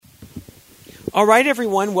All right,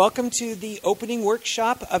 everyone, welcome to the opening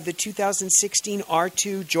workshop of the 2016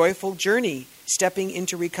 R2 Joyful Journey, Stepping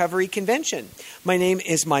into Recovery Convention. My name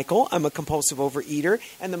is Michael. I'm a compulsive overeater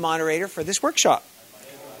and the moderator for this workshop.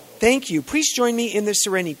 Thank you. Please join me in the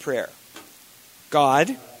Serenity Prayer.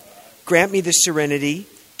 God, grant me the serenity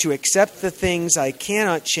to accept the things I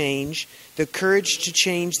cannot change, the courage to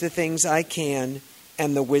change the things I can,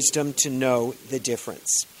 and the wisdom to know the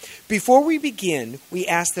difference. Before we begin, we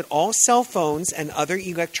ask that all cell phones and other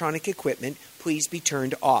electronic equipment please be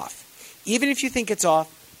turned off. Even if you think it's off,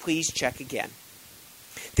 please check again.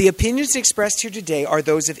 The opinions expressed here today are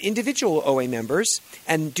those of individual OA members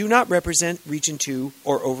and do not represent Region 2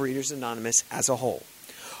 or Overeaters Anonymous as a whole.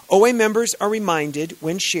 OA members are reminded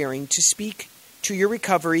when sharing to speak to your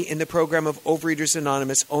recovery in the program of Overeaters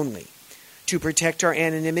Anonymous only. To protect our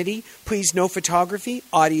anonymity, please no photography,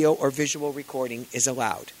 audio, or visual recording is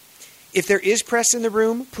allowed. If there is press in the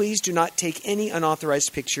room, please do not take any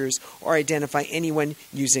unauthorized pictures or identify anyone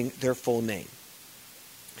using their full name.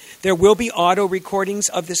 There will be auto recordings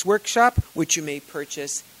of this workshop, which you may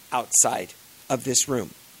purchase outside of this room.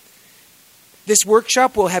 This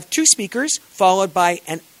workshop will have 2 speakers, followed by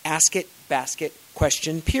an Ask It Basket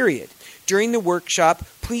question period. During the workshop,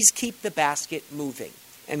 please keep the basket moving.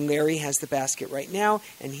 And Larry has the basket right now,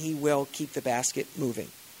 and he will keep the basket moving.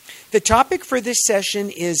 The topic for this session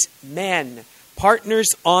is Men, Partners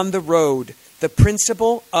on the Road, the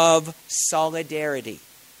Principle of Solidarity.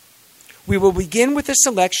 We will begin with a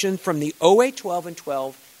selection from the OA 12 and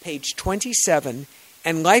 12, page 27,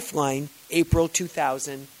 and Lifeline, April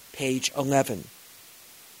 2000, page 11.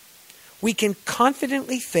 We can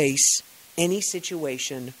confidently face any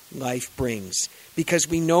situation life brings because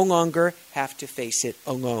we no longer have to face it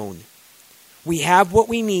alone. We have what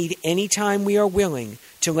we need anytime we are willing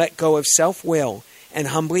to let go of self-will and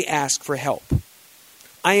humbly ask for help.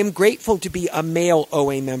 I am grateful to be a male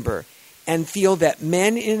OA member and feel that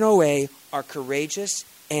men in OA are courageous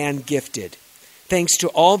and gifted. Thanks to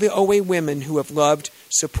all the OA women who have loved,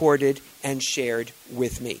 supported, and shared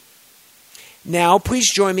with me. Now,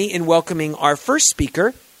 please join me in welcoming our first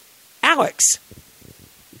speaker, Alex.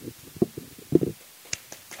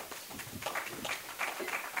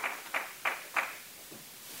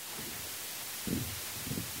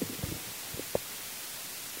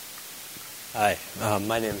 Hi,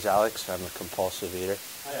 my name is Alex. I'm a compulsive eater.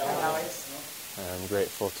 Hi, Alex. I'm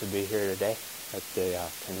grateful to be here today at the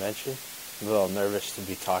convention. I'm a little nervous to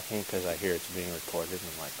be talking because I hear it's being recorded. And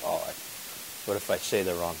I'm like, what if I say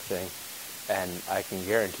the wrong thing? And I can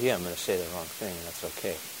guarantee I'm going to say the wrong thing, and that's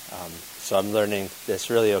okay. So I'm learning it's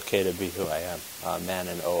really okay to be who I am, man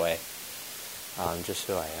in OA, just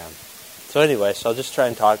who I am. So anyway, I'll just try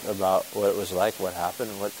and talk about what it was like, what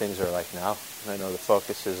happened, and what things are like now. I know the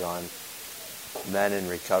focus is on men in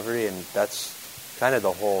recovery, and that's kind of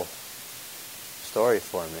the whole story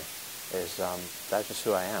for me, is that's just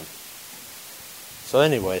who I am. So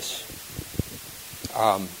anyways,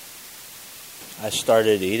 I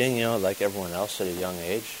started eating, like everyone else at a young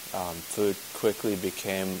age. Food quickly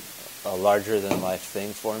became a larger-than-life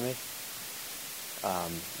thing for me.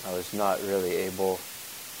 I was not really able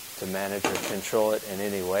to manage or control it in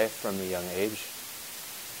any way from a young age.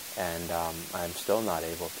 And I'm still not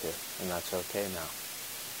able to, and that's okay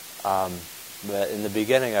now. But in the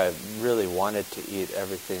beginning, I really wanted to eat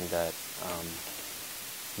everything that,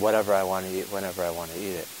 whatever I want to eat, whenever I want to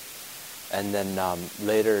eat it. And then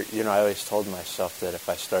later, I always told myself that if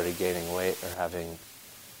I started gaining weight or having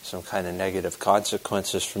some kind of negative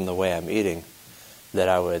consequences from the way I'm eating, that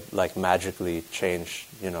I would magically change,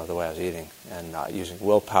 the way I was eating, and using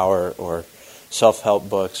willpower or self-help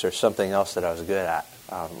books or something else that I was good at.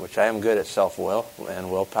 Which I am good at self-will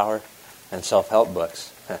and willpower and self-help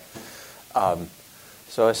books.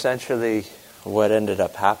 So essentially what ended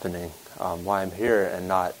up happening, why I'm here and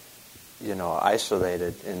not,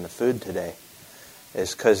 isolated in the food today,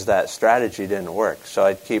 is because that strategy didn't work. So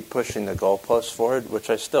I'd keep pushing the goalposts forward, which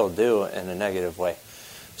I still do in a negative way.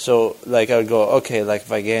 So I would go, okay,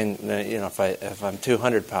 if I gain, if I'm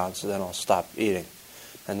 200 pounds, then I'll stop eating.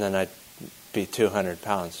 And then I'd be 200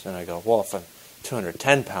 pounds. And I go, well, if I'm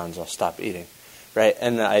 210 pounds, I'll stop eating, right?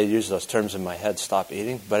 And I use those terms in my head, stop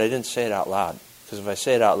eating, but I didn't say it out loud. Because if I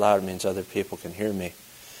say it out loud, it means other people can hear me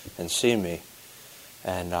and see me,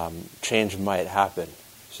 and change might happen.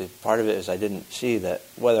 See, part of it is I didn't see that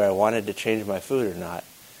whether I wanted to change my food or not,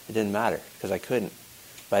 it didn't matter, because I couldn't.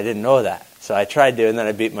 But I didn't know that. So I tried to, and then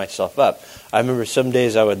I beat myself up. I remember some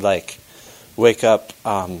days I would wake up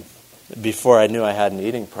before I knew I had an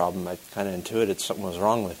eating problem. I kind of intuited something was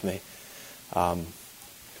wrong with me. I'm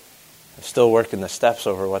still working the steps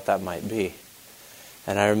over what that might be.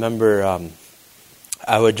 And I remember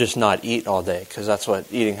I would just not eat all day, because that's what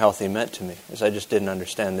eating healthy meant to me. Is I just didn't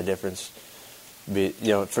understand the difference.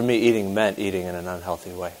 For me, eating meant eating in an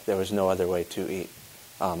unhealthy way. There was no other way to eat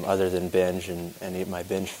other than binge and eat my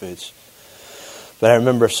binge foods. But I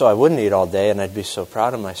remember, so I wouldn't eat all day, and I'd be so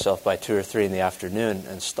proud of myself by 2 or 3 in the afternoon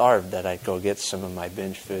and starved that I'd go get some of my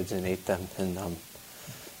binge foods and eat them. And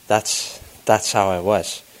that's how I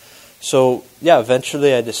was. So,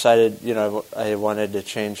 eventually I decided, I wanted to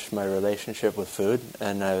change my relationship with food,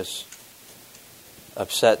 and I was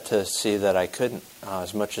upset to see that I couldn't,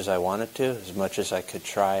 as much as I wanted to, as much as I could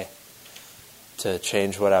try to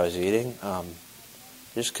change what I was eating.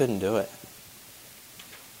 Just couldn't do it.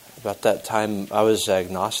 About that time, I was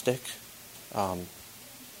agnostic,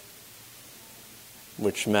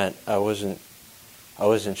 which meant I wasn't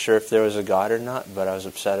sure if there was a God or not, but I was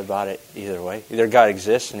upset about it either way. Either God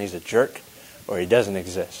exists and he's a jerk, or he doesn't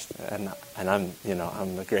exist, and I'm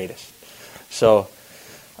the greatest. So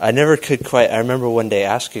I never could quite. I remember one day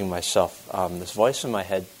asking myself, this voice in my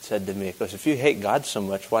head said to me, it goes, "If you hate God so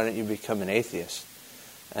much, why don't you become an atheist?"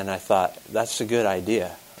 And I thought, that's a good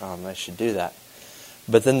idea. I should do that.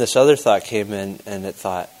 But then this other thought came in, and it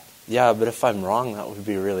thought, yeah, but if I'm wrong, that would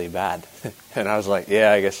be really bad. And I was like,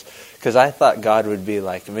 yeah, I guess, because I thought God would be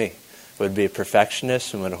like me, would be a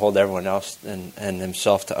perfectionist and would hold everyone else and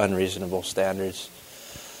himself to unreasonable standards.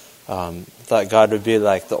 Thought God would be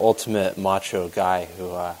like the ultimate macho guy who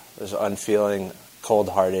was unfeeling,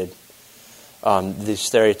 cold-hearted, these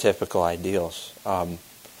stereotypical ideals.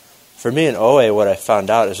 For me in OA, what I found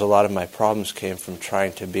out is a lot of my problems came from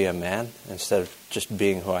trying to be a man instead of just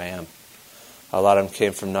being who I am. A lot of them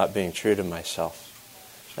came from not being true to myself.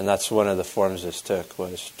 And that's one of the forms this took,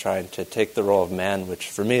 was trying to take the role of man, which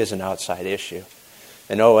for me is an outside issue.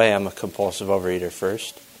 In OA, I'm a compulsive overeater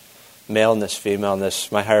first. Maleness,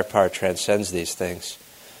 femaleness, my higher power transcends these things.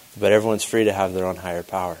 But everyone's free to have their own higher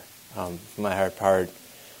power. My higher power,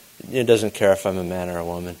 it doesn't care if I'm a man or a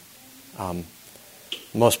woman.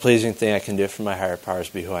 The most pleasing thing I can do for my higher power is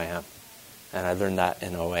be who I am. And I learned that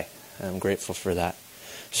in OA. And I'm grateful for that.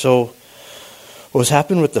 So what was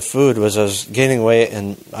happening with the food was I was gaining weight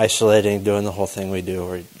and isolating, doing the whole thing we do,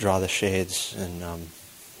 where we draw the shades and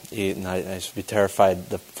eat. And I used to be terrified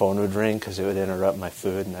the phone would ring because it would interrupt my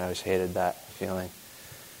food, and I always hated that feeling.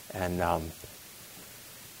 And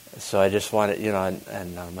so I just wanted,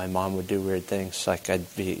 and my mom would do weird things. Like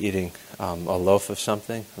I'd be eating a loaf of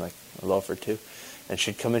something, like a loaf or two. And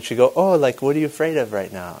she'd come and she'd go, "Oh, like, what are you afraid of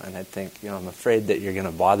right now?" And I'd think, I'm afraid that you're going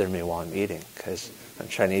to bother me while I'm eating because I'm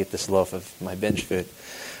trying to eat this loaf of my binge food.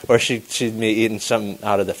 Or she'd be eating something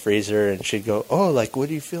out of the freezer and she'd go, "Oh, like, what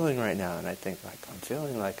are you feeling right now?" And I'd think, like, I'm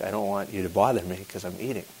feeling like I don't want you to bother me because I'm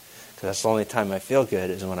eating. Because that's the only time I feel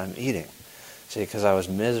good is when I'm eating. See, because I was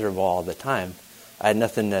miserable all the time. I had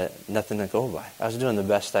nothing to go by. I was doing the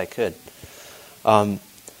best I could.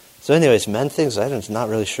 So anyways, men things, I'm not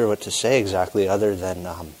really sure what to say exactly other than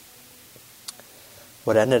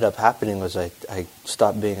what ended up happening was I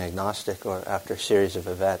stopped being agnostic after a series of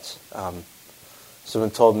events.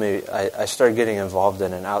 Someone told me I started getting involved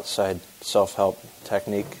in an outside self-help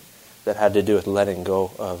technique that had to do with letting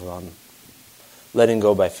go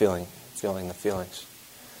by feeling the feelings.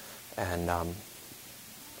 And I'm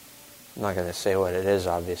not going to say what it is,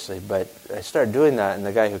 obviously, but I started doing that, and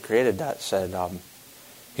the guy who created that said,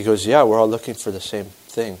 he goes, "Yeah, we're all looking for the same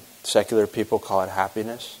thing. Secular people call it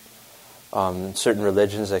happiness. In certain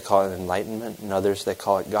religions, they call it enlightenment. In others, they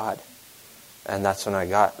call it God." And that's when I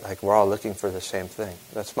got, like, we're all looking for the same thing.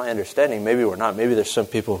 That's my understanding. Maybe we're not. Maybe there's some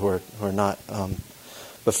people who are not.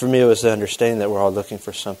 But for me, it was the understanding that we're all looking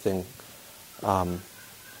for something.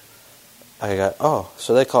 I got,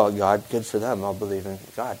 so they call it God. Good for them. I'll believe in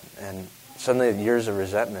God. And suddenly years of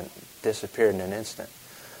resentment disappeared in an instant.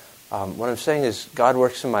 What I'm saying is God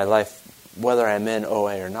works in my life whether I'm in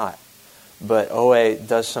OA or not. But OA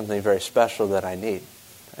does something very special that I need.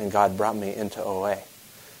 And God brought me into OA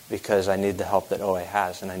because I need the help that OA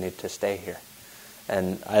has and I need to stay here.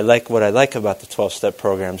 And what I like about the 12-step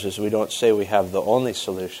programs is we don't say we have the only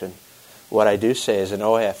solution. What I do say is in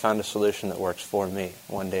OA I found a solution that works for me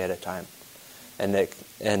one day at a time. And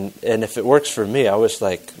if it works for me, I was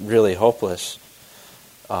like really hopeless.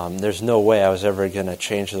 There's no way I was ever going to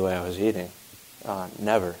change the way I was eating.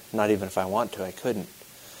 Never. Not even if I want to, I couldn't.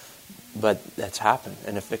 But that's happened.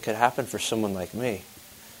 And if it could happen for someone like me,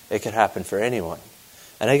 it could happen for anyone.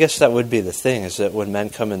 And I guess that would be the thing, is that when men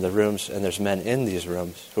come in the rooms, and there's men in these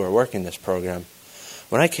rooms who are working this program,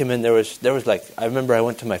 when I came in, there was like, I remember I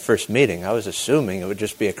went to my first meeting. I was assuming it would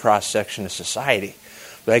just be a cross-section of society.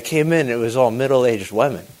 But I came in, it was all middle-aged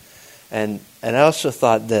women. And I also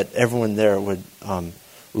thought that everyone there would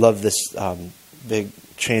love this big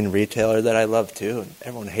chain retailer that I love too, and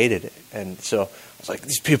everyone hated it. And so I was like,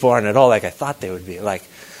 these people aren't at all like I thought they would be. Like,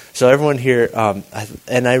 so everyone here,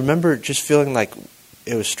 and I remember just feeling like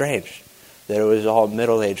it was strange that it was all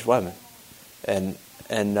middle-aged women, and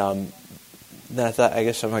then I thought,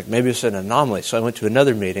 I'm like, maybe it's an anomaly. So I went to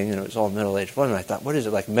another meeting, and it was all middle-aged women. I thought, what is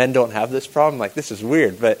it, like men don't have this problem? Like, this is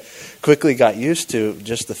weird. But quickly got used to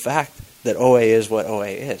just the fact that OA is what OA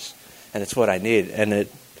is, and it's what I need. And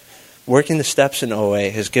working the steps in OA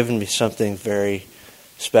has given me something very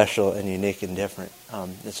special and unique and different.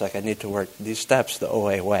 It's like I need to work these steps the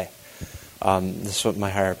OA way. This is what my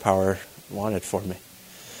higher power wanted for me.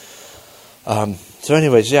 So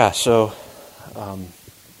anyways,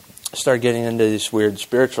 started getting into these weird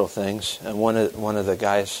spiritual things, and one of the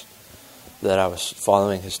guys that I was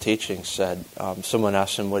following his teaching said, someone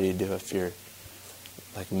asked him, what do you do if you're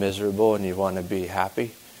like miserable and you want to be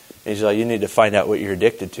happy? And he's like, you need to find out what you're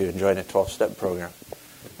addicted to and join a 12-step program.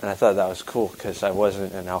 And I thought that was cool because I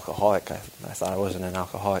wasn't an alcoholic. I thought I wasn't an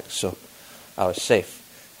alcoholic, so I was safe.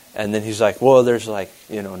 And then he's like, well, there's like,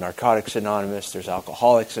 Narcotics Anonymous, there's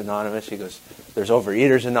Alcoholics Anonymous. He goes, there's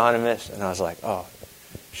Overeaters Anonymous. And I was like, oh,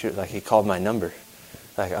 shoot, like he called my number.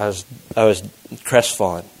 Like I was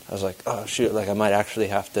crestfallen. I was like, oh shoot, like I might actually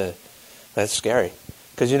have to. That's scary,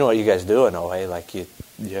 because you know what you guys do in OA. Like you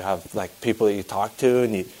have like people that you talk to,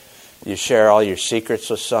 and you share all your secrets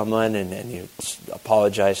with someone, and you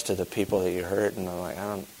apologize to the people that you hurt. And I'm like,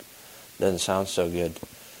 doesn't sound so good.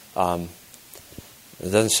 It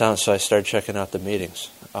doesn't sound. So I started checking out the meetings.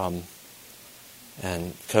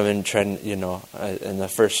 And come in, trying, in my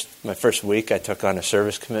first week, I took on a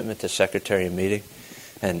service commitment to secretary a meeting,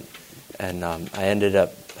 and I ended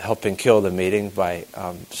up helping kill the meeting by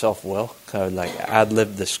self-will. I would like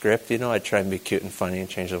ad-lib the script, I'd try and be cute and funny and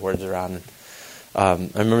change the words around. And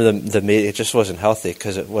I remember the meeting; it just wasn't healthy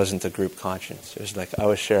because it wasn't the group conscience. It was like I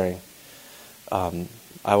was sharing.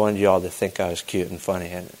 I wanted you all to think I was cute and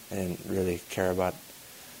funny, and really care about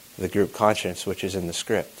the group conscience, which is in the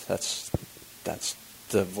script. That's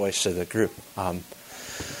the voice of the group.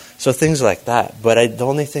 So things like that. But the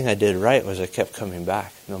only thing I did right was I kept coming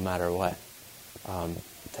back no matter what.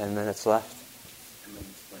 10 minutes left?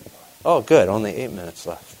 Oh, good. Only 8 minutes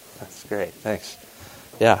left. That's great. Thanks.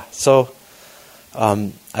 Yeah. So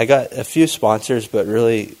I got a few sponsors, but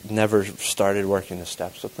really never started working the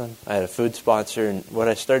steps with them. I had a food sponsor, and what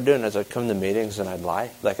I started doing is I'd come to meetings and I'd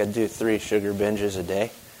lie. Like I'd do 3 sugar binges a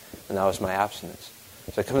day, and that was my abstinence.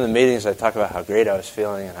 So I come to the meetings, I talk about how great I was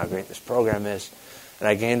feeling and how great this program is. And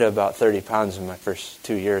I gained about 30 pounds in my first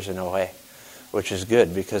 2 years in OA, which is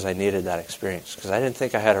good because I needed that experience. Because I didn't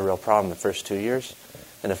think I had a real problem the first 2 years.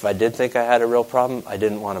 And if I did think I had a real problem, I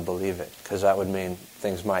didn't want to believe it because that would mean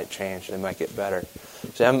things might change, they might get better.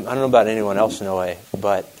 See, I don't know about anyone else in OA,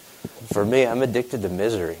 but for me, I'm addicted to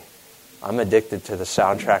misery. I'm addicted to the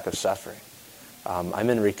soundtrack of suffering. I'm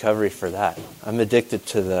in recovery for that. I'm addicted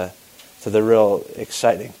to the real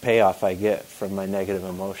exciting payoff I get from my negative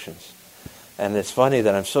emotions. And it's funny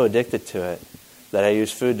that I'm so addicted to it that I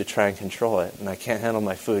use food to try and control it. And I can't handle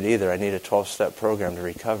my food either. I need a 12-step program to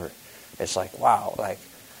recover. It's like, wow, like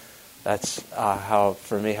that's how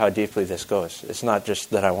deeply this goes. It's not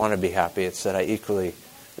just that I want to be happy. It's that I equally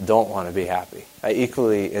don't want to be happy. I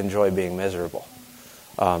equally enjoy being miserable.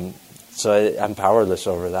 So I'm powerless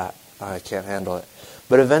over that. I can't handle it.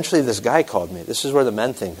 But eventually this guy called me. This is where the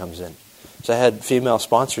men thing comes in. So I had female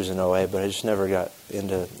sponsors in OA, but I just never got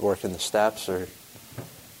into working the steps or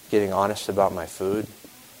getting honest about my food.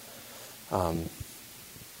 And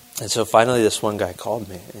so finally this one guy called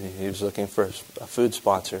me, and he was looking for a food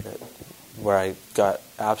sponsor where I got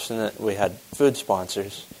abstinent. We had food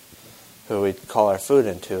sponsors who we'd call our food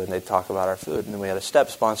into, and they'd talk about our food. And then we had a step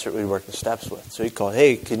sponsor we'd work the steps with. So he called,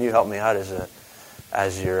 hey, can you help me out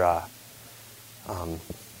as your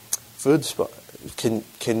food sponsor? Can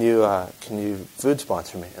you food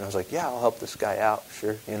sponsor me? And I was like, yeah, I'll help this guy out.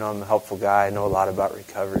 Sure, I'm a helpful guy. I know a lot about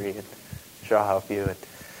recovery, and sure, I'll help you.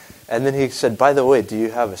 And then he said, by the way, do you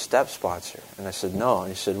have a step sponsor? And I said, no. And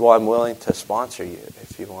he said, well, I'm willing to sponsor you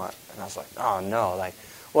if you want. And I was like, oh no,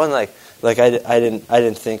 I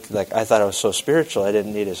didn't think, like I thought I was so spiritual, I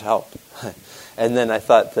didn't need his help. And then I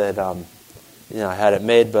thought that I had it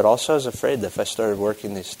made, but also I was afraid that if I started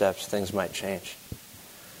working these steps, things might change.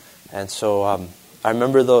 And so I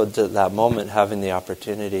remember, though, that moment having the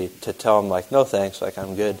opportunity to tell him, like, no thanks, like,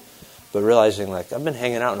 I'm good. But realizing, like, I've been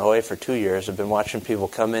hanging out in OA for 2 years. I've been watching people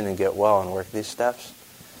come in and get well and work these steps.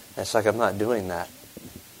 And it's like I'm not doing that.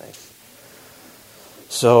 Thanks.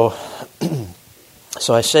 So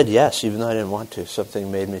I said yes, even though I didn't want to.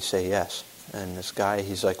 Something made me say yes. And this guy,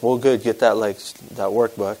 he's like, well, good, get that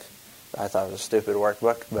workbook. I thought it was a stupid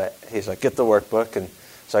workbook, but he's like, get the workbook. And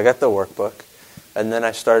so I got the workbook, and then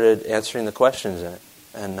I started answering the questions in it.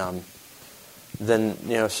 And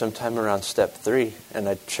then, sometime around step 3, and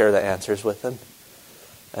I'd share the answers with him.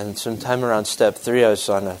 And sometime around step 3, I was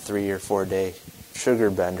on a 3 or 4 day sugar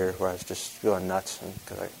bender where I was just going nuts,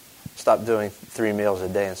 because I stopped doing 3 meals a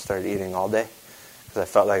day and started eating all day, because I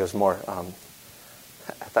felt like it was more,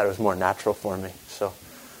 I thought it was more natural for me. So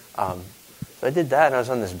I did that, and I was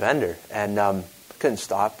on this bender, and couldn't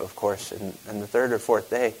stop, of course. And the 3rd or 4th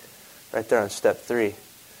day, right there on step 3,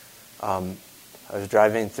 I was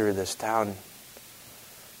driving through this town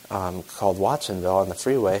called Watsonville on the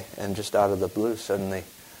freeway, and just out of the blue, suddenly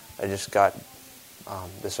I just got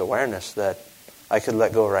this awareness that I could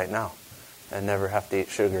let go right now and never have to eat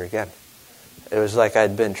sugar again. It was like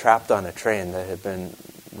I'd been trapped on a train that had been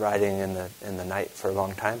riding in the night for a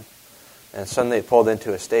long time. And suddenly it pulled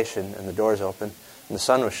into a station, and the doors opened, and the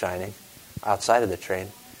sun was shining outside of the train.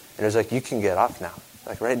 And it was like, you can get off now.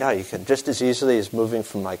 Like right now, you can, just as easily as moving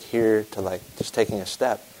from like here to like just taking a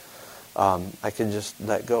step, I could just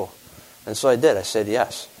let go. And so I did. I said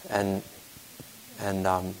yes. And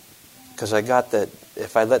because I got that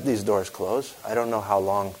if I let these doors close, I don't know how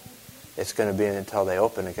long it's going to be until they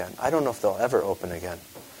open again. I don't know if they'll ever open again.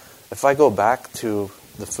 If I go back to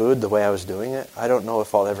the food the way I was doing it, I don't know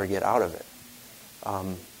if I'll ever get out of it.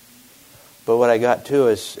 But what I got to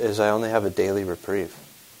is I only have a daily reprieve.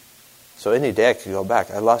 So any day I could go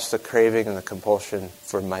back. I lost the craving and the compulsion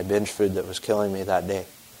for my binge food that was killing me that day.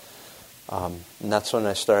 And that's when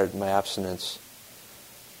I started my abstinence.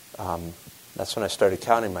 That's when I started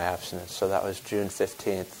counting my abstinence. So that was June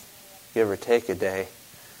 15th, give or take a day,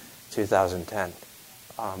 2010.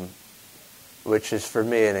 Which is for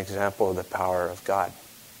me an example of the power of God.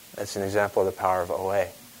 It's an example of the power of OA.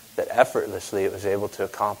 That effortlessly it was able to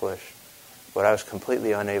accomplish what I was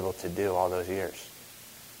completely unable to do all those years.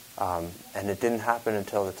 And it didn't happen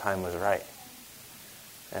until the time was right.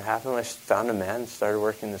 It happened when I found a man and started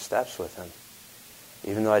working the steps with him.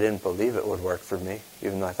 Even though I didn't believe it would work for me,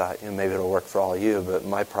 even though I thought, maybe it'll work for all of you, but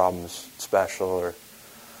my problem's special, or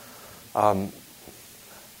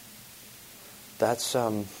that's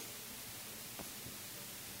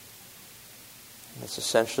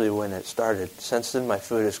essentially when it started. Since then, my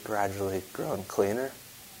food has gradually grown cleaner.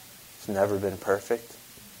 It's never been perfect.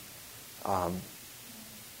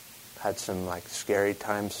 Had some like scary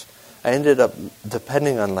times. I ended up,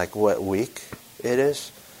 depending on like what week it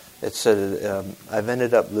is, it said I've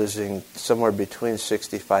ended up losing somewhere between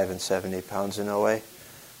 65 and 70 pounds in OA,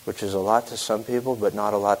 which is a lot to some people, but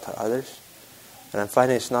not a lot to others. And I'm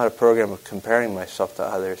finding it's not a program of comparing myself to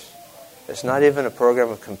others. It's not even a program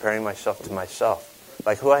of comparing myself to myself.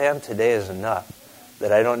 Like who I am today is enough,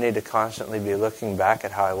 that I don't need to constantly be looking back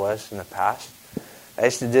at how I was in the past. I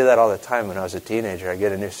used to do that all the time when I was a teenager. I'd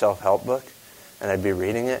get a new self-help book, and I'd be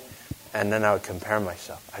reading it, and then I would compare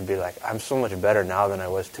myself. I'd be like, I'm so much better now than I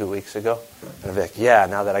was 2 weeks ago. And I'd be like, yeah,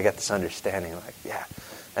 now that I got this understanding, like, yeah.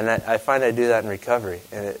 And I find I do that in recovery,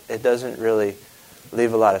 and it doesn't really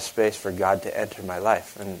leave a lot of space for God to enter my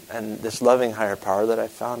life. And this loving higher power that I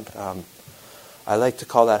found, I like to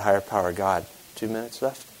call that higher power God. 2 minutes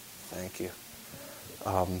left? Thank you.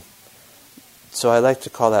 So I like to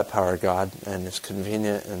call that power God, and it's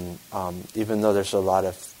convenient, and even though there's a lot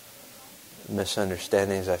of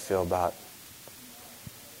misunderstandings I feel about,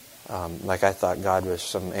 like I thought God was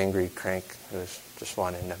some angry crank who was just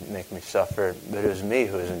wanting to make me suffer, but it was me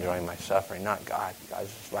who was enjoying my suffering, not God.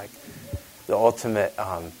 God's just like the ultimate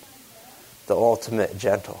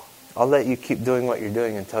gentle. I'll let you keep doing what you're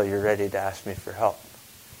doing until you're ready to ask me for help.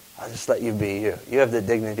 I'll just let you be you. You have the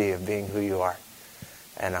dignity of being who you are.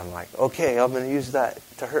 And I'm like, okay, I'm going to use that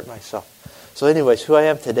to hurt myself. So anyways, who I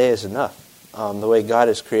am today is enough. The way God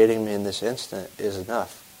is creating me in this instant is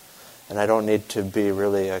enough. And I don't need to be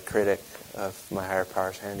really a critic of my higher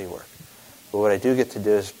power's handiwork. But what I do get to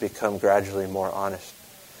do is become gradually more honest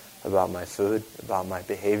about my food, about my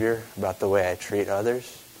behavior, about the way I treat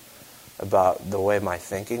others, about the way my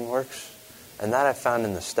thinking works. And that I found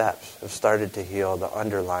in the steps have started to heal the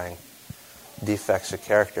underlying defects of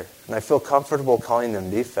character. And I feel comfortable calling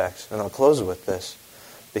them defects, and I'll close with this,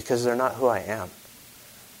 because they're not who I am.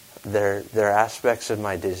 They're aspects of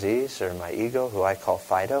my disease or my ego, who I call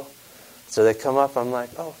Fido. So they come up, I'm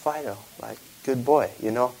like, oh, Fido, like, good boy,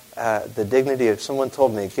 the dignity of, someone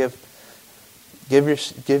told me, give your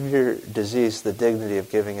disease the dignity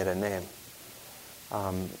of giving it a name.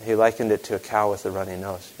 He likened it to a cow with a runny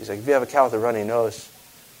nose. He's like, if you have a cow with a runny nose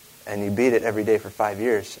and you beat it every day for 5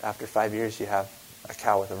 years, after 5 years you have a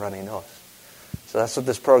cow with a runny nose. So that's what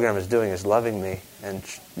this program is doing, is loving me and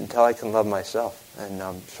until I can love myself,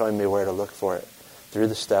 and showing me where to look for it through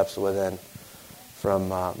the steps within from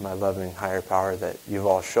my loving higher power that you've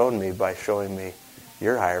all shown me by showing me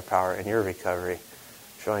your higher power in your recovery,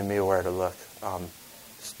 showing me where to look.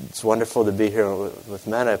 It's wonderful to be here with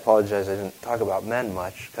men. I apologize I didn't talk about men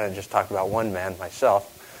much. Kind of just talked about one man,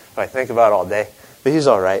 myself, who I think about all day. But he's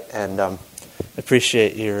all right, and I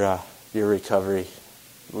appreciate your recovery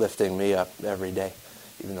lifting me up every day,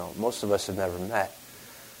 even though most of us have never met.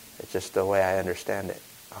 It's just the way I understand it.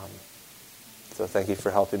 So thank you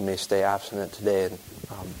for helping me stay abstinent today. And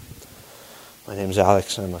my name's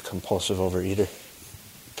Alex. I'm a compulsive overeater.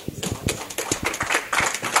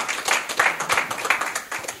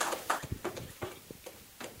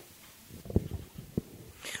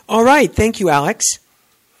 All right. Thank you, Alex.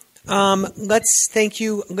 Let's thank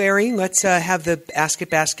you, Larry. Let's have the Ask It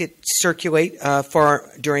Basket circulate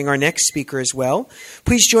during our next speaker as well.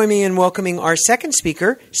 Please join me in welcoming our second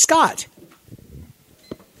speaker, Scott.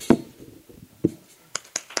 All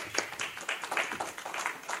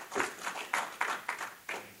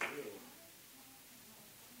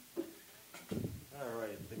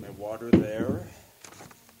right, leave my water there.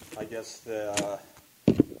 I guess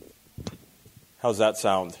how's that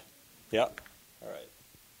sound? Yeah. All right.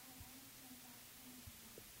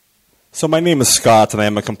 So my name is Scott, and I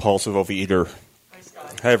am a compulsive overeater. Hi,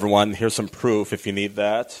 Scott. Hi, everyone. Here's some proof if you need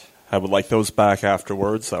that. I would like those back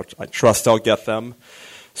afterwards. I trust I'll get them.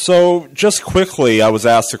 So just quickly, I was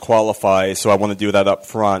asked to qualify, so I want to do that up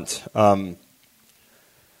front.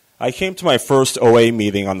 I came to my first OA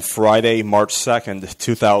meeting on Friday, March 2nd,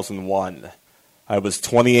 2001. I was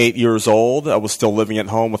 28 years old. I was still living at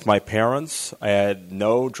home with my parents. I had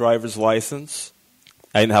no driver's license.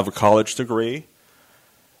 I didn't have a college degree.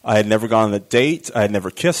 I had never gone on a date. I had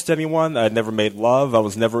never kissed anyone. I had never made love. I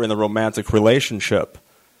was never in a romantic relationship.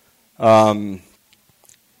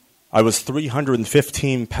 I was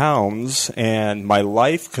 315 pounds, and my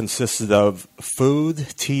life consisted of food,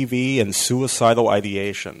 TV, and suicidal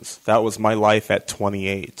ideations. That was my life at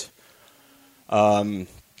 28.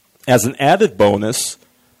 As an added bonus,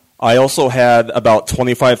 I also had about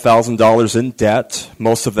 $25,000 in debt,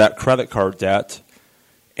 most of that credit card debt,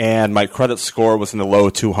 and my credit score was in the low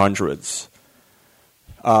 200s.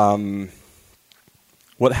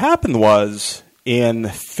 What happened was, in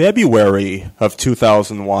February of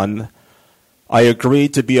 2001, I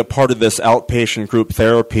agreed to be a part of this outpatient group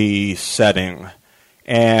therapy setting.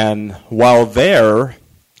 And while there,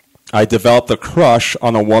 I developed a crush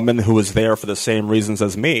on a woman who was there for the same reasons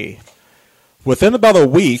as me. Within about a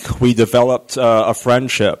week, we developed a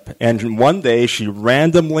friendship. And one day, she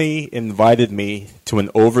randomly invited me to an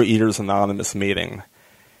Overeaters Anonymous meeting.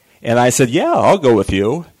 And I said, yeah, I'll go with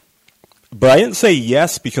you. But I didn't say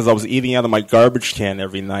yes because I was eating out of my garbage can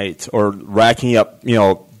every night or racking up,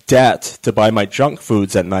 debt to buy my junk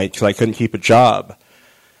foods at night because I couldn't keep a job.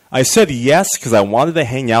 I said yes because I wanted to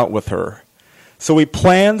hang out with her. So we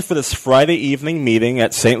planned for this Friday evening meeting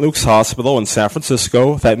at St. Luke's Hospital in San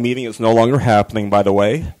Francisco. That meeting is no longer happening, by the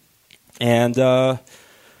way. And we're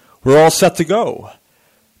all set to go.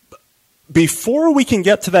 Before we can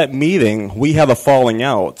get to that meeting, we had a falling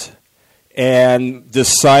out and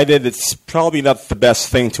decided it's probably not the best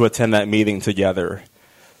thing to attend that meeting together.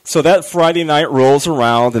 So that Friday night rolls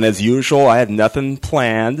around, and as usual, I had nothing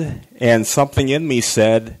planned, and something in me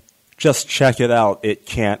said, just check it out, it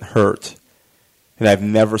can't hurt. And I've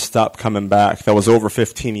never stopped coming back. That was over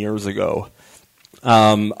 15 years ago.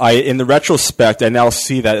 In the retrospect, I now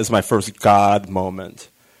see that as my first God moment,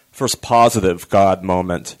 first positive God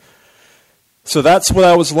moment. So that's what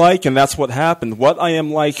I was like, and that's what happened. What I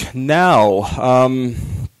am like now,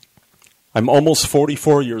 I'm almost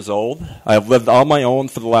 44 years old. I've lived on my own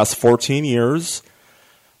for the last 14 years.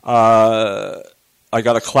 I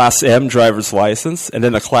got a Class M driver's license and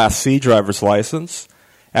then a Class C driver's license.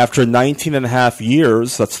 After 19 and a half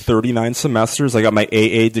years, that's 39 semesters, I got my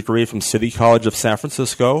AA degree from City College of San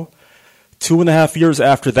Francisco. 2.5 years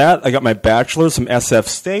after that, I got my bachelor's from SF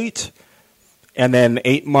State. And then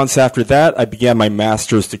 8 months after that, I began my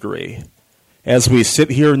master's degree. As we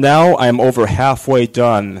sit here now, I am over halfway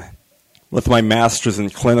done with my master's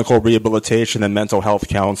in clinical rehabilitation and mental health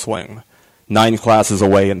counseling. 9 classes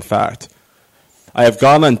away, in fact. I have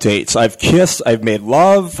gone on dates. I've kissed. I've made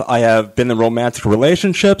love. I have been in romantic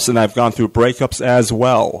relationships, and I've gone through breakups as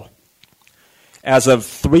well. As of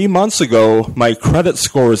 3 months ago, my credit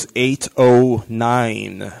score is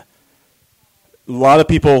 809. A lot of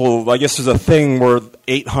people, I guess there's a thing where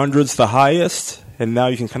 800's the highest, and now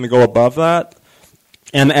you can kind of go above that.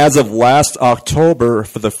 And as of last October,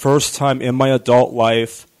 for the first time in my adult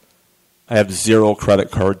life, I have 0 credit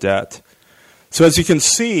card debt. So as you can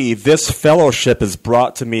see, this fellowship has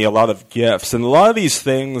brought to me a lot of gifts. And a lot of these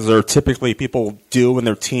things are typically people do in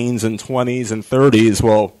their teens and 20s and 30s.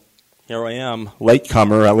 Well, here I am,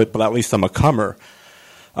 latecomer, but at least I'm a comer.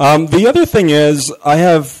 The other thing is I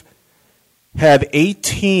have had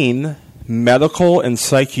 18 medical and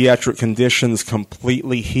psychiatric conditions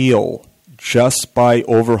completely heal just by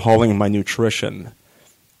overhauling my nutrition.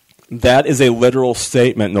 That is a literal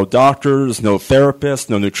statement. No doctors, no therapists,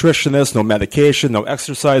 no nutritionists, no medication, no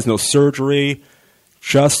exercise, no surgery,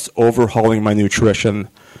 just overhauling my nutrition.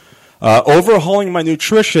 Overhauling my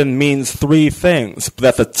nutrition means 3 things, but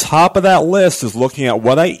at the top of that list is looking at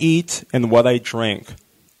what I eat and what I drink.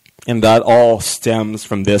 And that all stems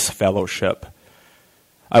from this fellowship.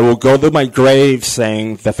 I will go to my grave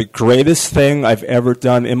saying that the greatest thing I've ever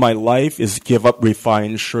done in my life is give up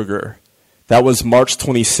refined sugar. That was March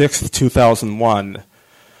 26th, 2001.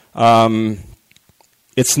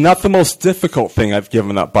 It's not the most difficult thing I've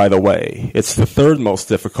given up, by the way. It's the 3rd most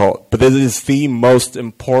difficult, but it is the most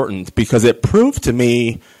important because it proved to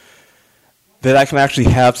me that I can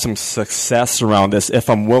actually have some success around this if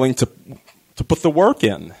I'm willing to put the work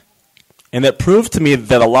in. And it proved to me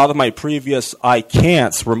that a lot of my previous I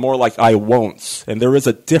can'ts were more like I won'ts, and there is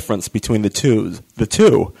a difference between the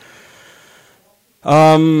two.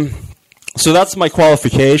 So that's my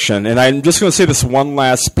qualification, and I'm just going to say this one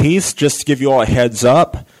last piece just to give you all a heads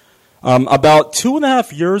up. About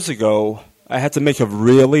 2.5 years ago, I had to make a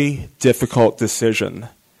really difficult decision.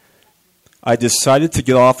 I decided to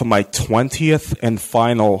get off of my 20th and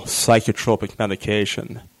final psychotropic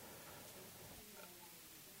medication.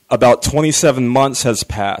 About 27 months has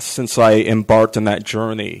passed since I embarked on that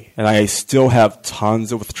journey, and I still have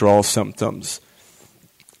tons of withdrawal symptoms.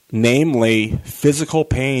 Namely, physical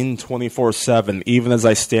pain 24/7, even as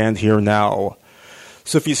I stand here now.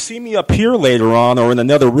 So if you see me up here later on or in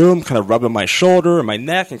another room kind of rubbing my shoulder and my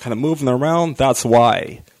neck and kind of moving around, that's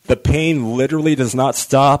why. The pain literally does not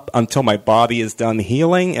stop until my body is done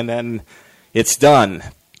healing, and then it's done.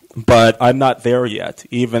 But I'm not there yet,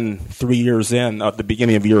 even 3 years in, at the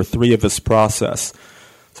beginning of year 3 of this process.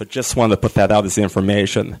 So just wanted to put that out as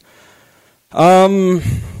information.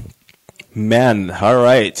 Men, all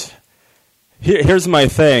right. Here's my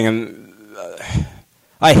thing, and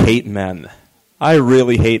I hate men. I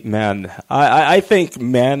really hate men. I think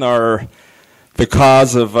men are the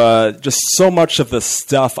cause of just so much of the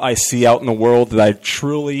stuff I see out in the world that I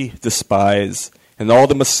truly despise, and all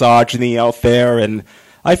the misogyny out there, and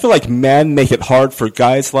I feel like men make it hard for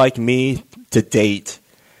guys like me to date.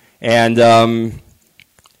 And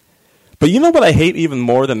but you know what I hate even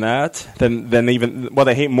more than that? Than even what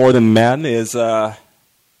I hate more than men is in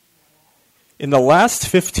the last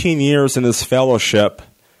 15 years in this fellowship,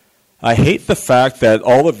 I hate the fact that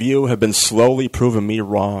all of you have been slowly proving me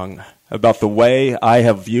wrong about the way I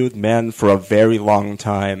have viewed men for a very long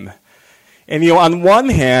time. And on one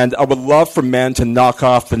hand, I would love for men to knock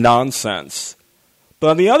off the nonsense.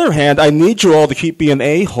 But on the other hand, I need you all to keep being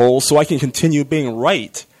a-holes so I can continue being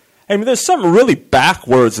right. I mean, there's something really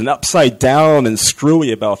backwards and upside down and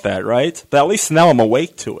screwy about that, right? But at least now I'm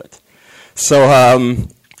awake to it. So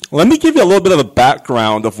let me give you a little bit of a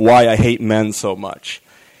background of why I hate men so much.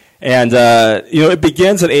 And, it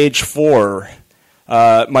begins at age 4.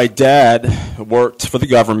 My dad worked for the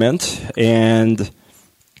government, and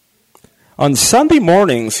on Sunday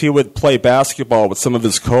mornings he would play basketball with some of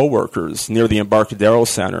his coworkers near the Embarcadero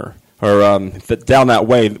Center, or down that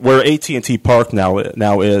way, where AT&T Park now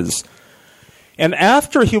is. And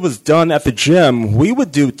after he was done at the gym, we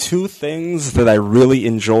would do 2 things that I really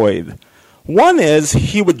enjoyed. One is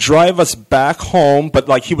he would drive us back home, but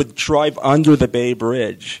he would drive under the Bay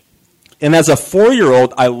Bridge. And as a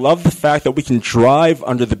 4-year-old, I love the fact that we can drive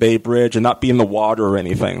under the Bay Bridge and not be in the water or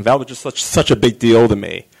anything. That was just such a big deal to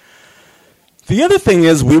me. The other thing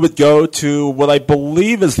is we would go to what I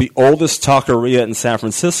believe is the oldest taqueria in San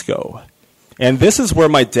Francisco. And this is where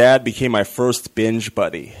my dad became my first binge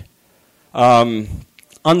buddy.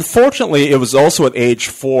 Unfortunately, it was also at age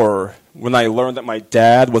 4 when I learned that my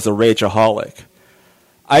dad was a rageaholic.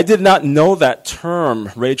 I did not know that term,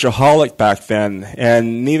 rageaholic, back then,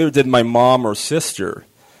 and neither did my mom or sister.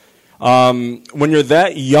 When you're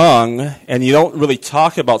that young and you don't really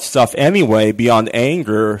talk about stuff anyway beyond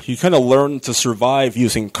anger, you kind of learn to survive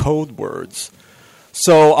using code words.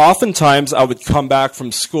 So oftentimes I would come back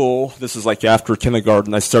from school, this is like after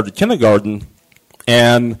kindergarten, I started kindergarten,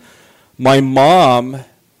 and my mom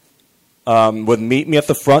would meet me at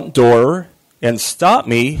the front door and stop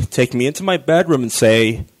me, take me into my bedroom and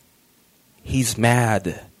say, "He's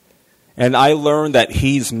mad." And I learned that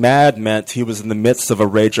he's mad meant he was in the midst of a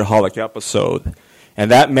rageaholic episode.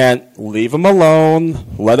 And that meant leave him alone,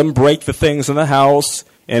 let him break the things in the house,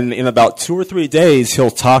 and in about 2 or 3 days,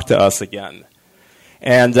 he'll talk to us again.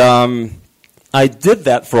 And I did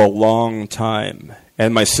that for a long time.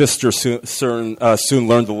 And my sister soon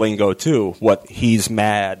learned the lingo, too, what he's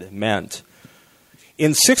mad meant.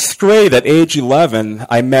 In 6th grade, at age 11,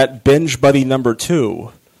 I met binge buddy number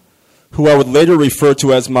 2, who I would later refer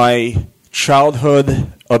to as my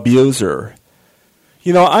childhood abuser.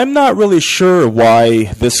 You know, I'm not really sure why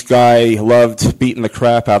this guy loved beating the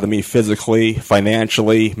crap out of me physically,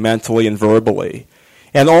 financially, mentally, and verbally.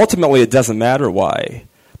 And ultimately, it doesn't matter why.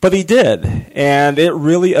 But he did, and it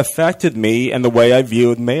really affected me and the way I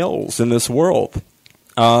viewed males in this world.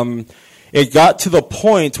 It got to the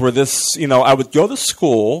point where I would go to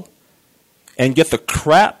school and get the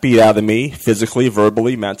crap beat out of me, physically,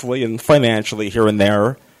 verbally, mentally, and financially here and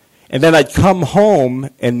there. And then I'd come home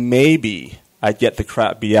and maybe I'd get the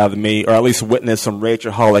crap beat out of me, or at least witness some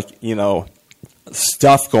rageaholic,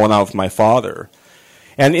 stuff going on with my father.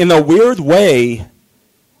 And in a weird way,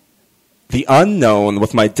 the unknown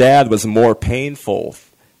with my dad was more painful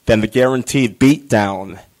than the guaranteed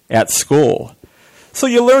beatdown at school. So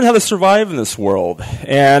you learn how to survive in this world.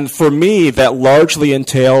 And for me, that largely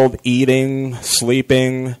entailed eating,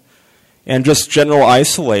 sleeping, and just general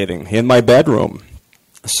isolating in my bedroom.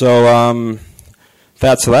 So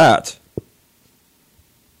that's that.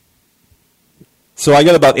 So I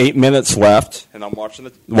got about 8 minutes left, and I'm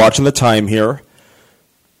watching the time here.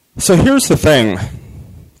 So here's the thing.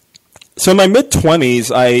 So in my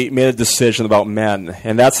mid-20s, I made a decision about men,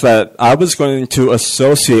 and that's that I was going to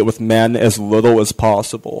associate with men as little as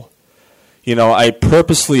possible. I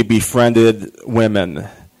purposely befriended women.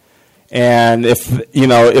 And if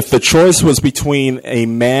the choice was between a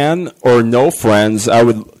man or no friends, I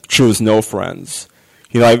would choose no friends.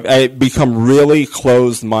 I become really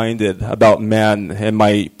closed-minded about men and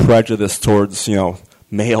my prejudice towards,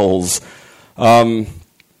 males. But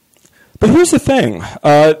here's the thing.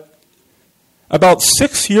 About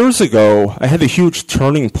 6 years ago, I had a huge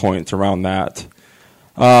turning point around that.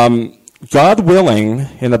 God willing,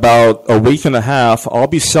 in about a week and a half, I'll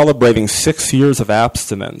be celebrating 6 years of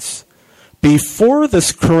abstinence. Before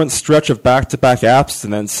this current stretch of back-to-back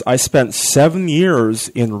abstinence, I spent 7 years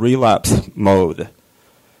in relapse mode.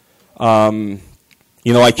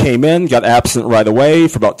 I came in, got abstinent right away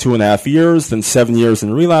for about 2.5 years, then 7 years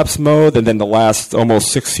in relapse mode, and then the last almost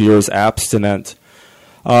 6 years abstinent.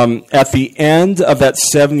 At the end of that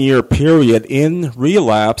 7-year period in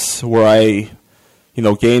relapse, where I,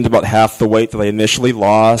 gained about half the weight that I initially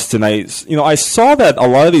lost, and I saw that a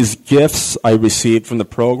lot of these gifts I received from the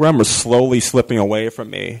program were slowly slipping away from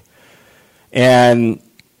me. And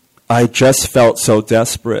I just felt so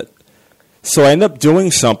desperate. So I ended up doing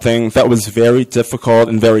something that was very difficult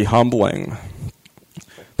and very humbling.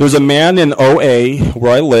 There's a man in OA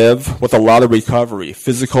where I live with a lot of recovery,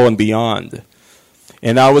 physical and beyond.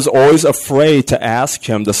 And I was always afraid to ask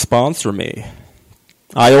him to sponsor me.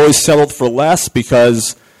 I always settled for less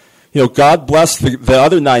because, God bless the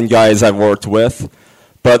other 9 guys I've worked with,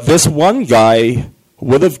 but this one guy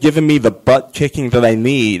would have given me the butt kicking that I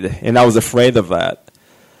need, and I was afraid of that.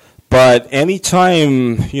 But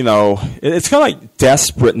anytime, it's kind of like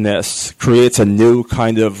desperateness creates a new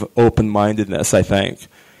kind of open-mindedness, I think.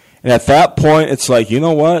 And at that point, it's like, you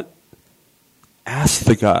know what? Ask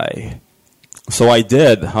the guy. So I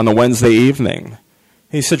did on a Wednesday evening.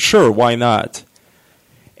 He said, sure, why not?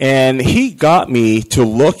 And he got me to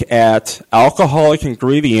look at alcoholic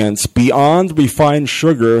ingredients beyond refined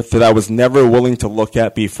sugar that I was never willing to look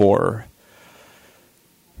at before.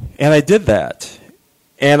 And I did that.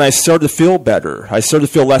 And I started to feel better. I started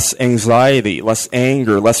to feel less anxiety, less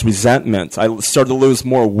anger, less resentment. I started to lose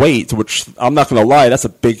more weight, which I'm not going to lie, that's a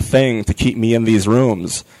big thing to keep me in these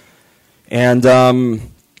rooms. And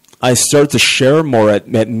I started to share more at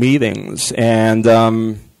meetings. And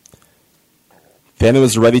then I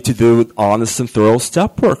was ready to do honest and thorough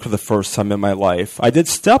step work for the first time in my life. I did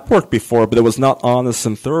step work before, but it was not honest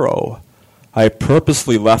and thorough. I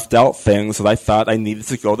purposely left out things that I thought I needed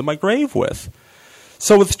to go to my grave with.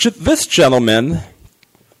 So with this gentleman,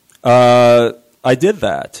 I did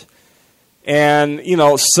that. And,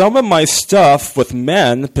 some of my stuff with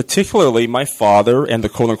men, particularly my father and the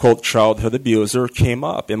quote-unquote childhood abuser, came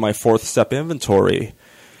up in my 4th step inventory.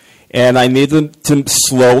 And I needed to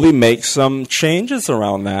slowly make some changes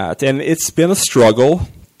around that. And it's been a struggle,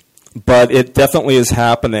 but it definitely is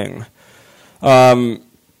happening.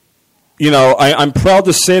 I'm proud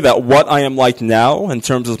to say that what I am like now in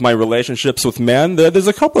terms of my relationships with men, there's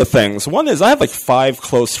a couple of things. One is I have like 5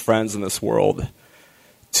 close friends in this world.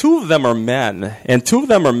 2 of them are men, and 2 of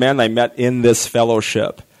them are men I met in this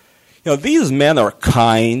fellowship. These men are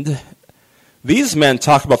kind. These men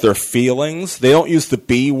talk about their feelings. They don't use the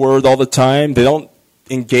B word all the time. They don't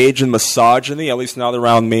engage in misogyny, at least not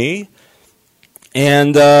around me.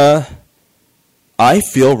 And I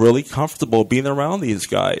feel really comfortable being around these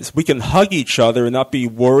guys. We can hug each other and not be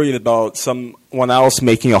worried about someone else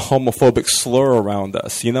making a homophobic slur around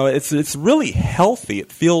us. It's really healthy.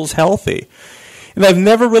 It feels healthy. And I've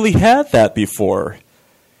never really had that before.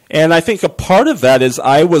 And I think a part of that is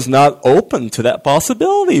I was not open to that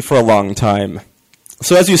possibility for a long time.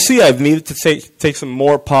 So as you see, I've needed to take some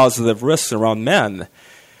more positive risks around men.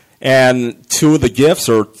 And 2 of the gifts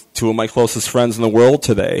are 2 of my closest friends in the world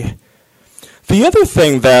today. The other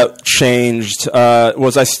thing that changed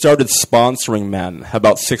was I started sponsoring men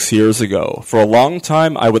about 6 years ago. For a long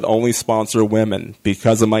time, I would only sponsor women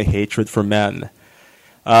because of my hatred for men.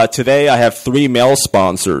 Today, I have 3 male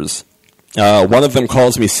sponsors. One of them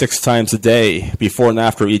calls me 6 times a day, before and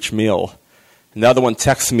after each meal. Another one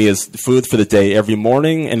texts me his food for the day every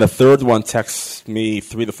morning, and the third one texts me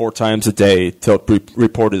 3 to 4 times a day to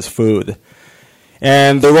report his food.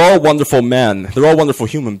 And they're all wonderful men. They're all wonderful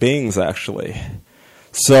human beings, actually.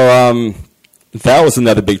 So that was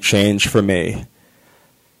another big change for me.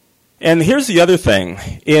 And here's the other thing.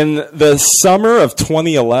 In the summer of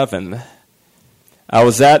 2011, I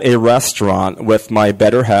was at a restaurant with my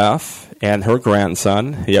better half and her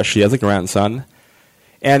grandson. Yes, she has a grandson.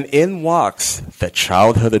 And in walks the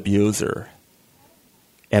childhood abuser.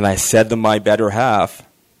 And I said to my better half,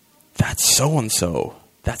 "That's so-and-so.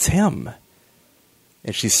 That's him."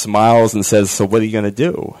 And she smiles and says, "So what are you going to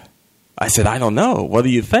do?" I said, "I don't know. What do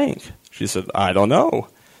you think?" She said, "I don't know."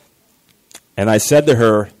 And I said to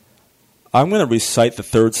her, "I'm going to recite the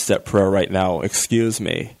 3rd step prayer right now. Excuse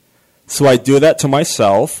me." So I do that to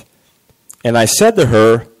myself. And I said to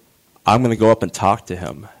her, "I'm going to go up and talk to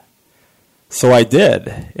him." So I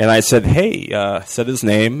did. And I said, "Hey," said his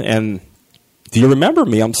name, and "Do you remember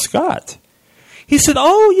me? I'm Scott." He said,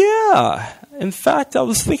 "Oh, yeah. In fact, I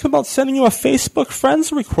was thinking about sending you a Facebook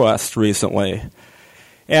friends request recently."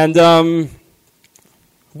 And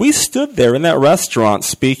we stood there in that restaurant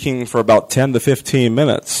speaking for about 10 to 15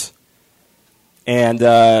 minutes. And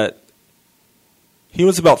he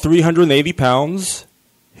was about 380 pounds.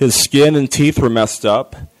 His skin and teeth were messed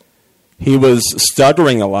up. He was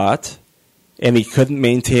stuttering a lot, and he couldn't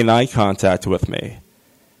maintain eye contact with me.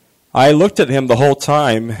 I looked at him the whole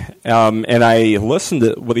time, and I listened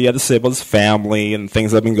to what he had to say about his family and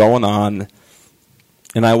things that have been going on,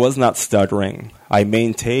 and I was not stuttering. I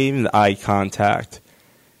maintained eye contact,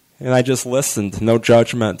 and I just listened, no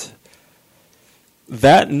judgment.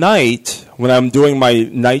 That night, when I'm doing my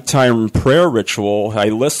nighttime prayer ritual, I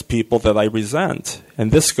list people that I resent,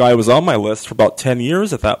 and this guy was on my list for about 10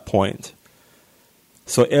 years at that point.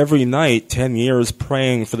 So every night, 10 years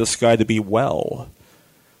praying for this guy to be well.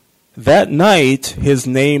 That night, his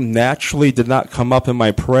name naturally did not come up in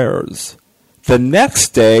my prayers. The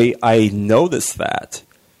next day, I noticed that.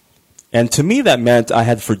 And to me, that meant I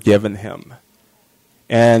had forgiven him.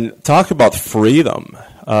 And talk about freedom.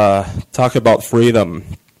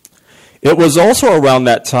 It was also around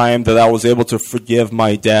that time that I was able to forgive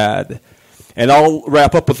my dad. And I'll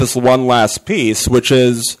wrap up with this one last piece, which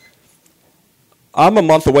is, I'm a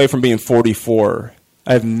month away from being 44.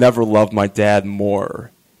 I've never loved my dad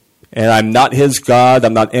more. And I'm not his God.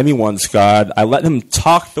 I'm not anyone's God. I let him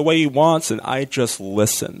talk the way he wants, and I just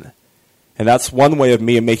listen. And that's one way of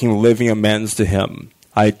me making living amends to him.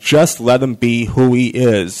 I just let him be who he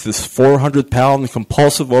is, this 400-pound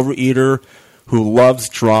compulsive overeater who loves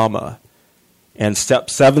drama. And step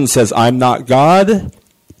 7 says, I'm not God.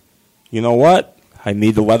 You know what? I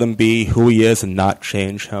need to let him be who he is and not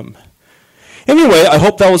change him. Anyway, I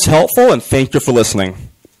hope that was helpful, and thank you for listening.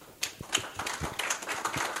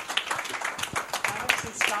 Alex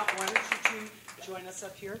and Scott, why don't you two join us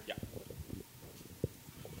up here? Yeah.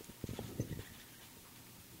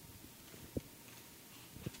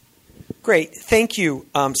 Great. Thank you,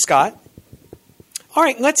 Scott. All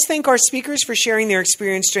right, let's thank our speakers for sharing their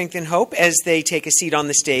experience, strength, and hope as they take a seat on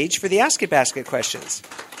the stage for the Ask It Basket questions.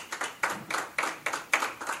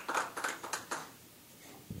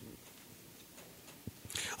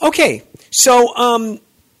 Okay, so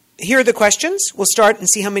here are the questions. We'll start and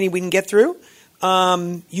see how many we can get through.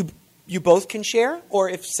 You both can share, or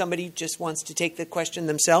if somebody just wants to take the question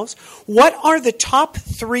themselves. What are the top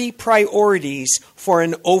 3 priorities for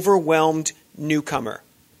an overwhelmed newcomer?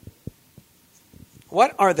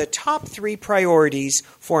 What are the top 3 priorities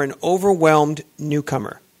for an overwhelmed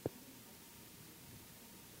newcomer?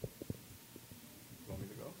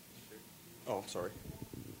 Oh, sorry.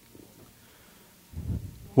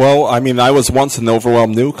 Well, I mean, I was once an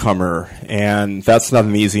overwhelmed newcomer, and that's not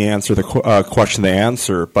an easy question to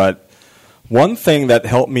answer. But one thing that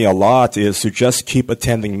helped me a lot is to just keep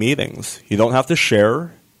attending meetings. You don't have to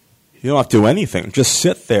share. You don't have to do anything. Just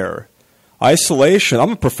sit there. Isolation.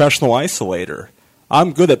 I'm a professional isolator.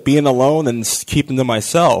 I'm good at being alone and keeping to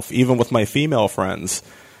myself, even with my female friends.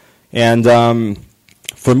 And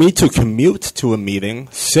for me to commute to a meeting,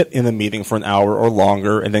 sit in a meeting for an hour or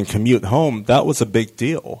longer, and then commute home, that was a big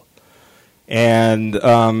deal. And,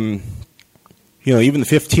 even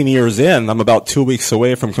 15 years in, I'm about 2 weeks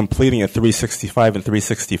away from completing a 365 and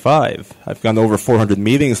 365. I've gone over 400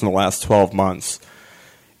 meetings in the last 12 months.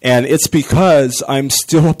 And it's because I'm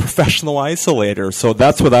still a professional isolator. So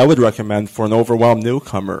that's what I would recommend for an overwhelmed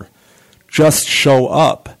newcomer. Just show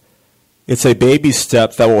up. It's a baby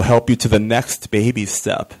step that will help you to the next baby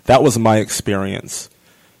step. That was my experience.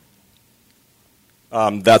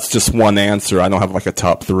 That's just one answer. I don't have like a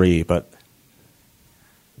top 3, but...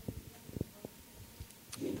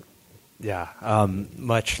 Yeah,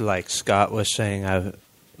 much like Scott was saying,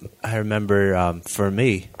 I remember for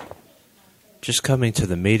me, just coming to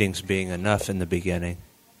the meetings being enough in the beginning.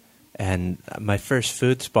 And my first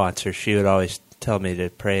food sponsor, she would always tell me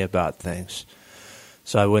to pray about things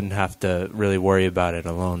so I wouldn't have to really worry about it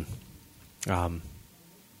alone. Good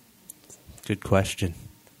question.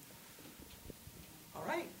 All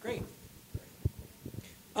right, great.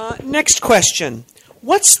 Next question.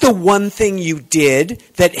 What's the one thing you did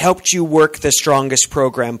that helped you work the strongest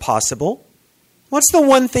program possible? What's the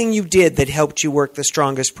one thing you did that helped you work the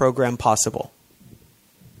strongest program possible?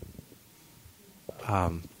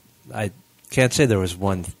 I can't say there was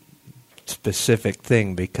one specific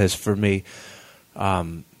thing because for me,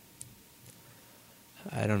 I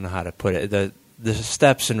don't know how to put it. The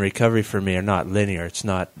steps in recovery for me are not linear. It's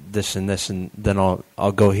not this and this and then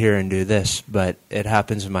I'll go here and do this, but it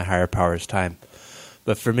happens in my higher power's time.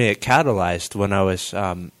 But for me, it catalyzed when I was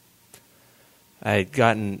I'd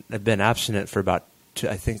been abstinent for about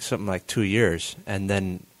something like 2 years, and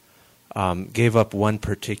then gave up one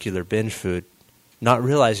particular binge food, not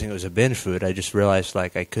realizing it was a binge food. I just realized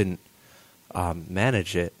like I couldn't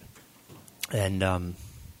manage it, and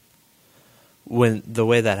when the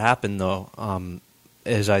way that happened though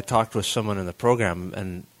is I talked with someone in the program,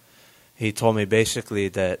 and he told me basically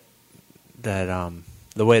that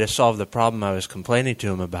the way to solve the problem I was complaining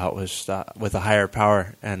to him about was with a higher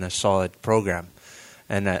power and a solid program.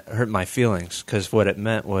 And that hurt my feelings because what it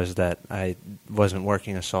meant was that I wasn't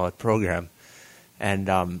working a solid program. And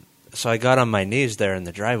so I got on my knees there in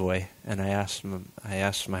the driveway, and I asked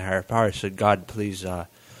my higher power, I said, God, please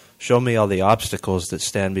show me all the obstacles that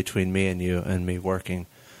stand between me and you and me working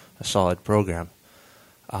a solid program.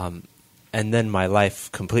 And then my life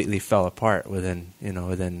completely fell apart within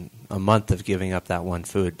a month of giving up that one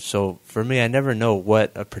food. So for me, I never know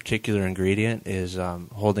what a particular ingredient is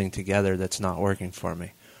holding together that's not working for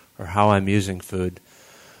me, or how I'm using food.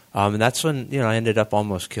 And that's when I ended up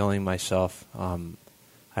almost killing myself. I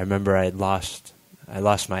remember I lost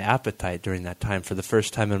my appetite during that time for the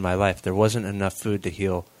first time in my life. There wasn't enough food to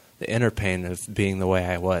heal the inner pain of being the way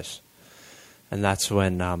I was, and that's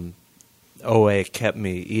when OA kept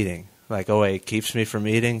me eating. Like OA keeps me from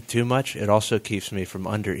eating too much. It also keeps me from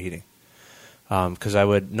under-eating. Because I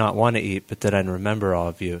would not want to eat, but then I'd remember all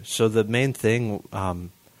of you. So the main thing,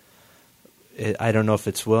 I don't know if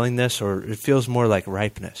it's willingness or it feels more like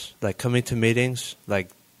ripeness. Like coming to meetings, like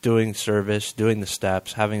doing service, doing the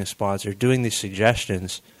steps, having a sponsor, doing these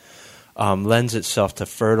suggestions lends itself to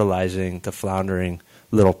fertilizing the floundering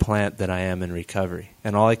little plant that I am in recovery.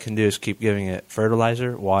 And all I can do is keep giving it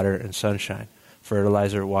fertilizer, water, and sunshine.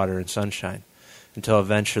 Fertilizer, water, and sunshine, until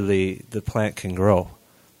eventually the plant can grow.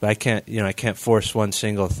 But I can't force one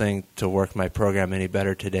single thing to work my program any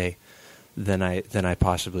better today than I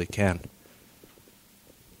possibly can.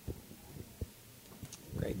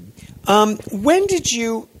 Great. When did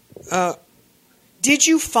you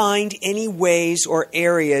find any ways or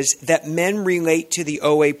areas that men relate to the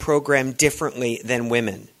OA program differently than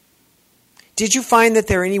women? Did you find that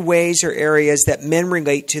there are any ways or areas that men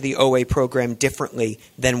relate to the OA program differently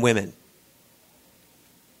than women?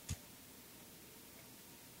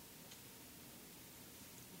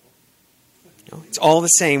 No, it's all the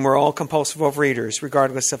same. We're all compulsive overeaters,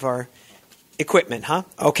 regardless of our equipment, huh?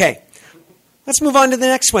 Okay. Let's move on to the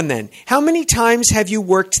next one then. How many times have you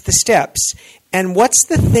worked the steps? And what's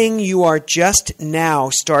the thing you are just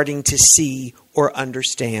now starting to see or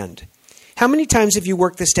understand? How many times have you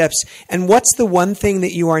worked the steps, and what's the one thing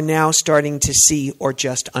that you are now starting to see or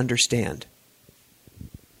just understand?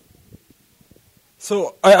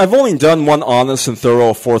 So I've only done one honest and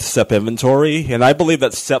thorough fourth step inventory, and I believe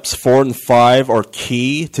that steps 4 and 5 are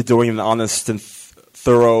key to doing an honest and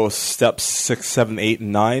thorough steps 6, 7, 8,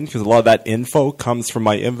 and 9, because a lot of that info comes from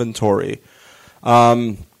my inventory.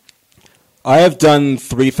 I have done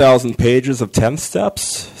 3,000 pages of 10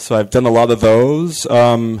 steps, so I've done a lot of those.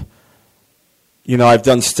 I've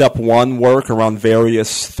done step 1 work around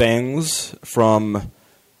various things from,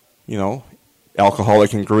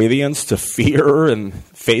 alcoholic ingredients to fear and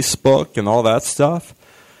Facebook and all that stuff.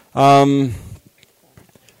 What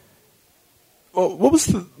was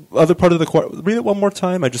the other part of the question? Read it one more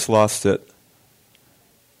time. I just lost it.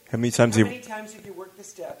 How many times have you worked the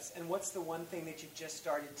steps, and what's the one thing that you just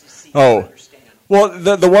started to see and understand?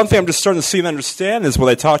 Well, the one thing I'm just starting to see and understand is what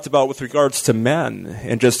I talked about with regards to men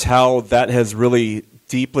and just how that has really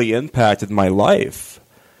deeply impacted my life.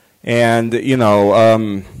 And, when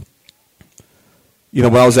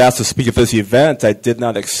I was asked to speak at this event, I did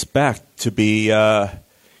not expect to be, I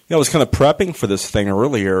was kind of prepping for this thing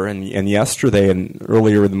earlier and yesterday and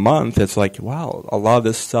earlier in the month. It's like, wow, a lot of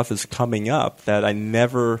this stuff is coming up that I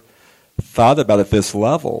never thought about at this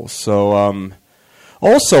level. So,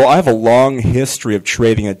 also, I have a long history of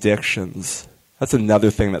trading addictions. That's another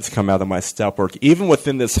thing that's come out of my step work. Even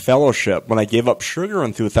within this fellowship, when I gave up sugar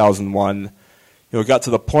in 2001, it got to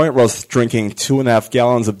the point where I was drinking 2.5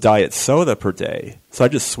 gallons of diet soda per day. So I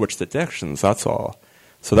just switched addictions, that's all.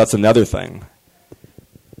 So that's another thing.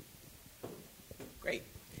 Great.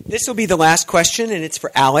 This will be the last question, and it's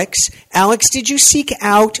for Alex. Alex, did you seek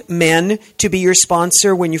out men to be your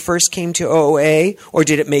sponsor when you first came to OOA, or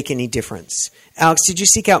did it make any difference? Alex, did you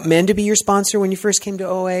seek out men to be your sponsor when you first came to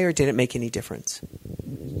OOA, or did it make any difference?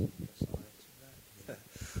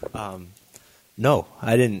 No,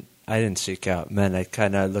 I didn't seek out men. I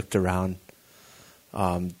kind of looked around.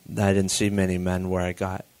 I didn't see many men where I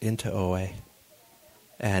got into OA.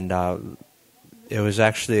 And it was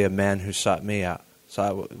actually a man who sought me out.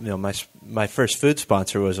 So, my first food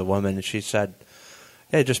sponsor was a woman, and she said,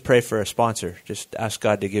 hey, just pray for a sponsor. Just ask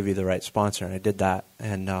God to give you the right sponsor. And I did that,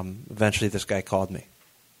 and eventually this guy called me.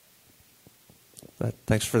 But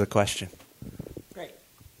thanks for the question. Great.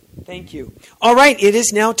 Thank you. All right, it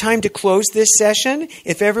is now time to close this session.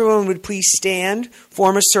 If everyone would please stand,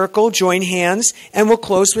 form a circle, join hands, and we'll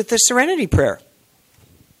close with the Serenity Prayer.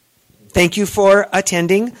 Thank you for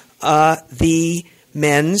attending the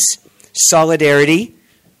Men's Solidarity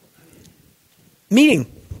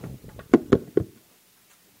meeting.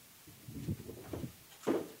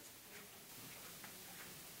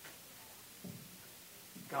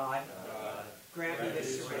 God, grant me the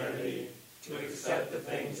serenity to accept the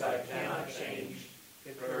things I cannot change,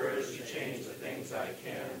 the courage to change the things I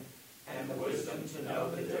can, and the wisdom to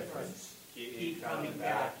know the difference. Keep coming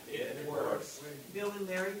back. It works. Bill and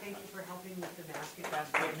Larry, thank you for helping with the basket.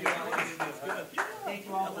 Thank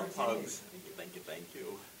you all for attending. Thank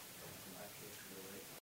you.